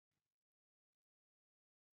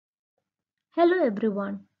Hello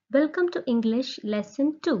everyone, welcome to English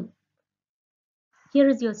Lesson 2. Here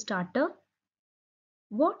is your starter.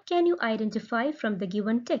 What can you identify from the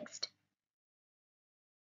given text?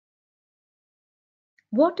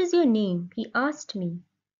 What is your name? He asked me.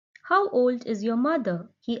 How old is your mother?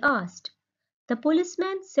 He asked. The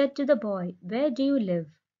policeman said to the boy, Where do you live?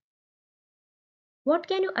 What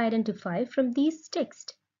can you identify from these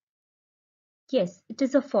texts? Yes, it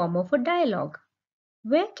is a form of a dialogue.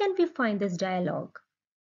 Where can we find this dialogue?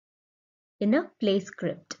 In a play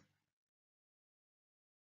script.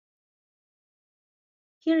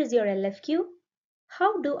 Here is your LFQ.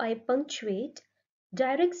 How do I punctuate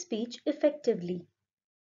direct speech effectively?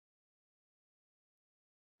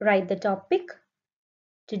 Write the topic,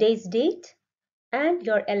 today's date, and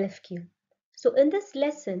your LFQ. So in this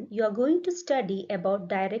lesson, you are going to study about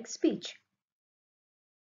direct speech.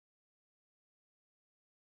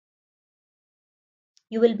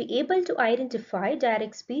 You will be able to identify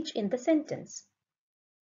direct speech in the sentence.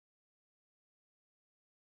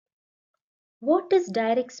 What is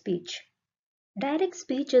direct speech? Direct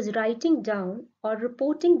speech is writing down or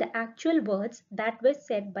reporting the actual words that were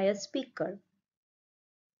said by a speaker.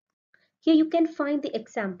 Here you can find the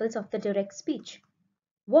examples of the direct speech.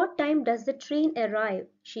 What time does the train arrive?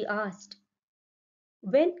 She asked.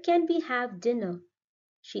 When can we have dinner?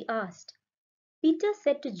 She asked. Peter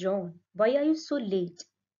said to John, Why are you so late?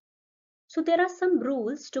 So there are some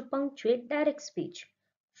rules to punctuate direct speech.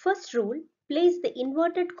 First rule, place the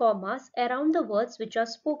inverted commas around the words which are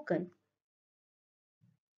spoken.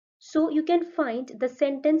 So you can find the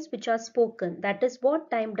sentence which are spoken. That is, what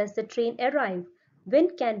time does the train arrive?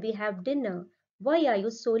 When can we have dinner? Why are you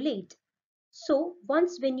so late? So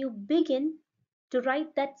once when you begin to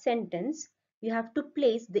write that sentence, you have to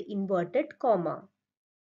place the inverted comma.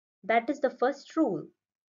 That is the first rule.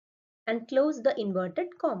 And close the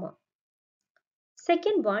inverted comma.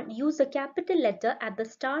 Second one, use a capital letter at the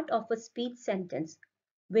start of a speech sentence.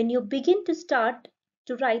 When you begin to start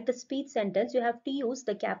to write the speech sentence, you have to use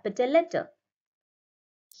the capital letter.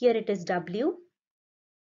 Here it is W.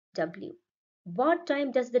 W. What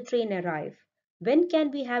time does the train arrive? When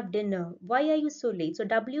can we have dinner? Why are you so late? So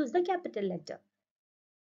W is the capital letter.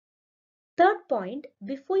 Third point,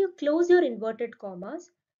 before you close your inverted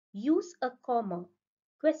commas, use a comma,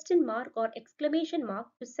 question mark or exclamation mark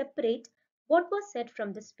to separate what was said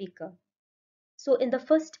from the speaker. So in the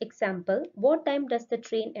first example, what time does the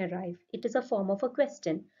train arrive? It is a form of a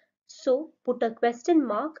question. So put a question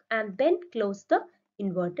mark and then close the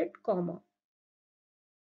inverted comma.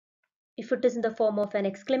 If it is in the form of an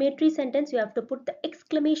exclamatory sentence, you have to put the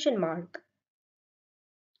exclamation mark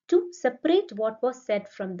to separate what was said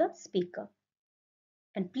from the speaker.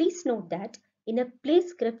 And please note that in a play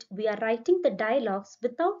script, we are writing the dialogues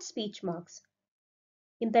without speech marks.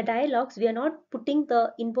 In the dialogues, we are not putting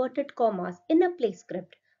the inverted commas in a play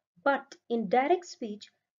script. But in direct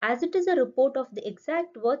speech, as it is a report of the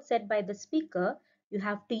exact words said by the speaker, you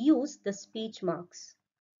have to use the speech marks.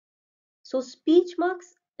 So speech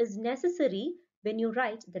marks is necessary when you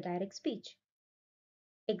write the direct speech.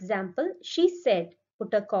 Example, she said,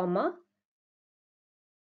 put a comma,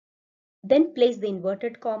 then place the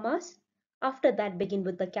inverted commas. After that, begin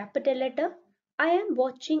with the capital letter. I am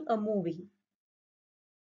watching a movie.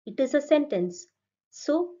 It is a sentence.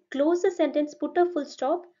 So close the sentence, put a full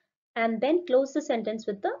stop, and then close the sentence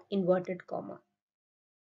with the inverted comma.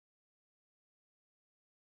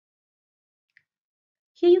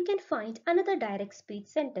 Here you can find another direct speech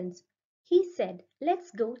sentence. He said, let's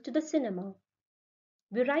go to the cinema.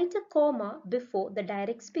 We write a comma before the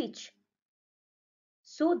direct speech.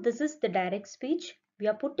 So this is the direct speech. We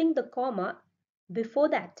are putting the comma before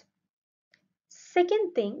that.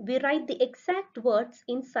 Second thing, we write the exact words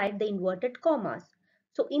inside the inverted commas.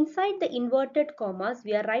 So inside the inverted commas,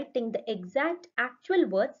 we are writing the exact actual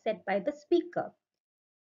words said by the speaker,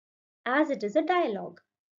 as it is a dialogue.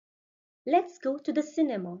 Let's go to the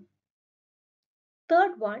cinema.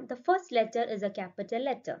 Third one, the first letter is a capital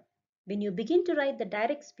letter. When you begin to write the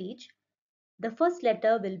direct speech, the first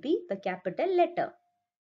letter will be the capital letter.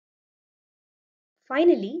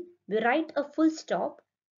 Finally, we write a full stop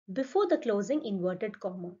before the closing inverted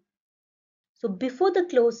comma. So before the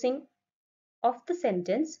closing of the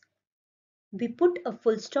sentence, we put a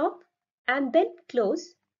full stop and then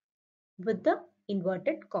close with the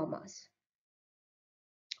inverted commas.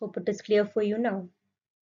 Hope it is clear for you now.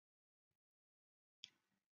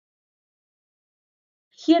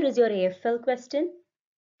 Here is your AFL question.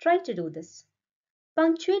 Try to do this.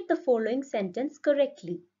 Punctuate the following sentence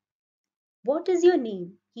correctly. What is your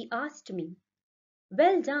name? He asked me.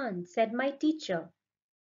 Well done, said my teacher.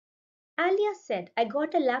 Alia said, I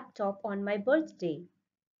got a laptop on my birthday.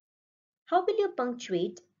 How will you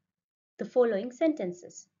punctuate the following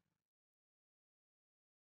sentences?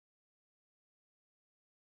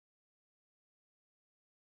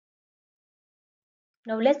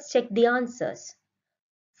 Now let's check the answers.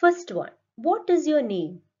 First one, what is your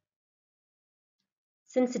name?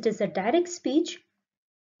 Since it is a direct speech,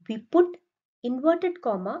 we put inverted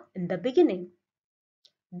comma in the beginning.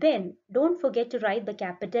 Then don't forget to write the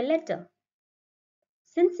capital letter.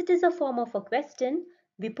 Since it is a form of a question,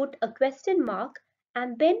 we put a question mark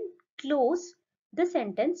and then close the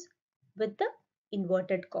sentence with the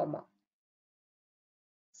inverted comma.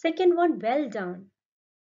 Second one, well done.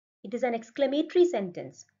 It is an exclamatory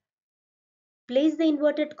sentence. Place the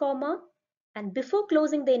inverted comma and before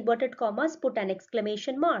closing the inverted commas, put an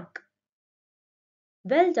exclamation mark.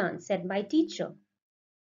 Well done, said my teacher.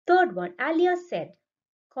 Third one, Alia said,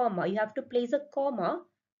 comma, you have to place a comma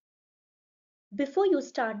before you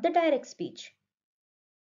start the direct speech.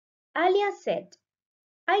 Alia said,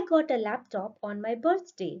 I got a laptop on my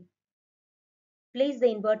birthday. Place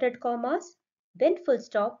the inverted commas, then full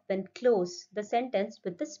stop, then close the sentence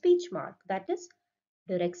with the speech mark, that is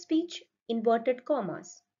direct speech, inverted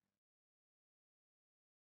commas.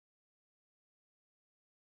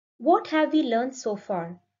 What have we learned so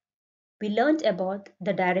far? We learned about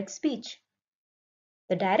the direct speech.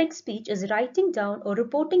 The direct speech is writing down or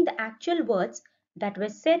reporting the actual words that were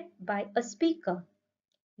said by a speaker.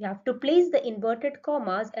 You have to place the inverted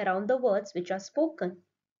commas around the words which are spoken.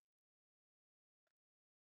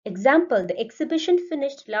 Example, the exhibition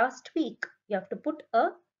finished last week. You have to put a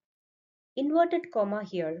inverted comma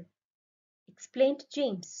here. Explained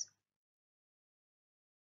James.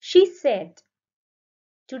 She said,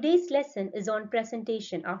 today's lesson is on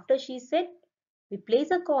presentation. After she said, we place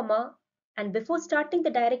a comma and before starting the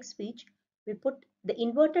direct speech, we put the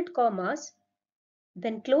inverted commas,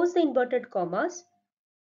 then close the inverted commas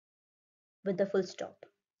with the full stop.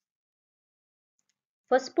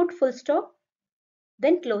 First put full stop,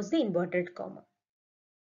 then close the inverted comma.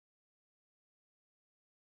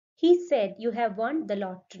 He said, you have won the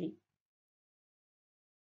lottery.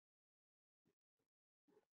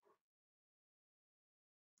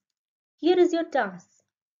 Here is your task.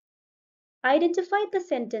 Identify the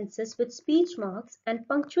sentences with speech marks and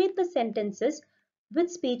punctuate the sentences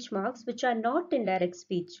with speech marks which are not in direct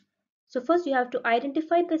speech. So first you have to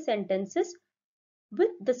identify the sentences with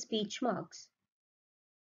the speech marks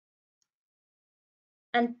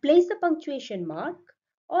and place the punctuation mark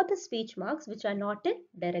or the speech marks which are not in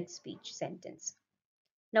direct speech sentence.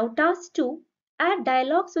 Now task 2, add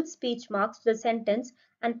dialogues with speech marks to the sentence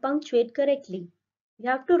and punctuate correctly. You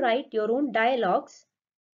have to write your own dialogues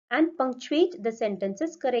and punctuate the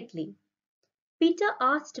sentences correctly. Peter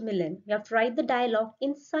asked Millen, you have to write the dialogue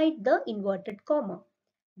inside the inverted comma.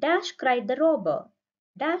 Dash cried the robber.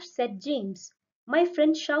 Dash said James. My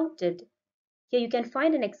friend shouted. Here you can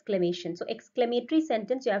find an exclamation. So exclamatory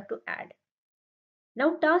sentence you have to add.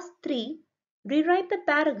 Now task 3, rewrite the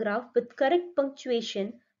paragraph with correct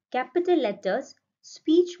punctuation, capital letters,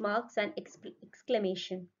 speech marks and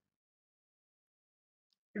exclamation.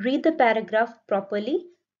 Read the paragraph properly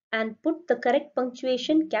and put the correct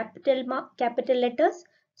punctuation, capital letters,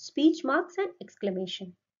 speech marks and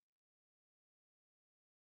exclamation.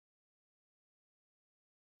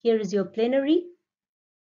 Here is your plenary.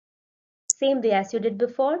 Same way as you did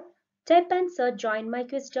before. Type and search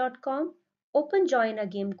joinmyquiz.com, open join a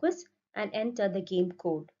game quiz and enter the game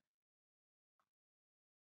code.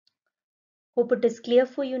 Hope it is clear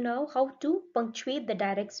for you now how to punctuate the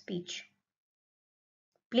direct speech.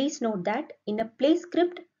 Please note that in a play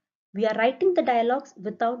script, we are writing the dialogues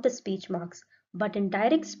without the speech marks, but in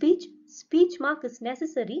direct speech, speech mark is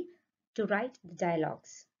necessary to write the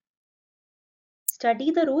dialogues.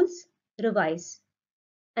 Study the rules, revise,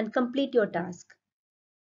 and complete your task.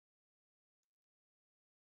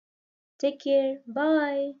 Take care.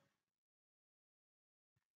 Bye.